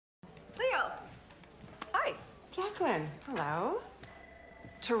Jacqueline, hello.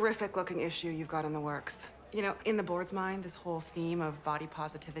 Terrific looking issue you've got in the works. You know, in the board's mind, this whole theme of body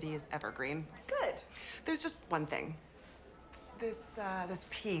positivity is evergreen. Good. There's just one thing. This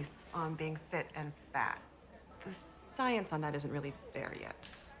piece on being fit and fat. The science on that isn't really there yet.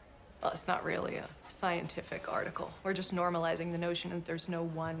 Well, it's not really a scientific article. We're just normalizing the notion that there's no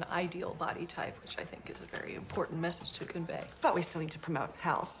one ideal body type, which I think is a very important message to convey. But we still need to promote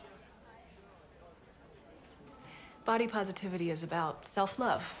health. Body positivity is about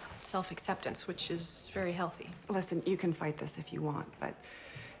self-love, self-acceptance, which is very healthy. Listen, you can fight this if you want, but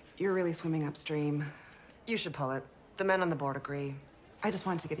you're really swimming upstream. You should pull it. The men on the board agree. I just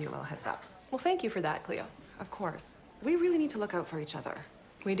wanted to give you a little heads up. Well, thank you for that, Cleo. Of course. We really need to look out for each other.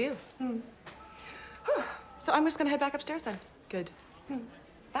 We do. So I'm just gonna head back upstairs then. Good.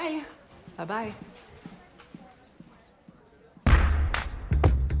 Bye. Bye-bye.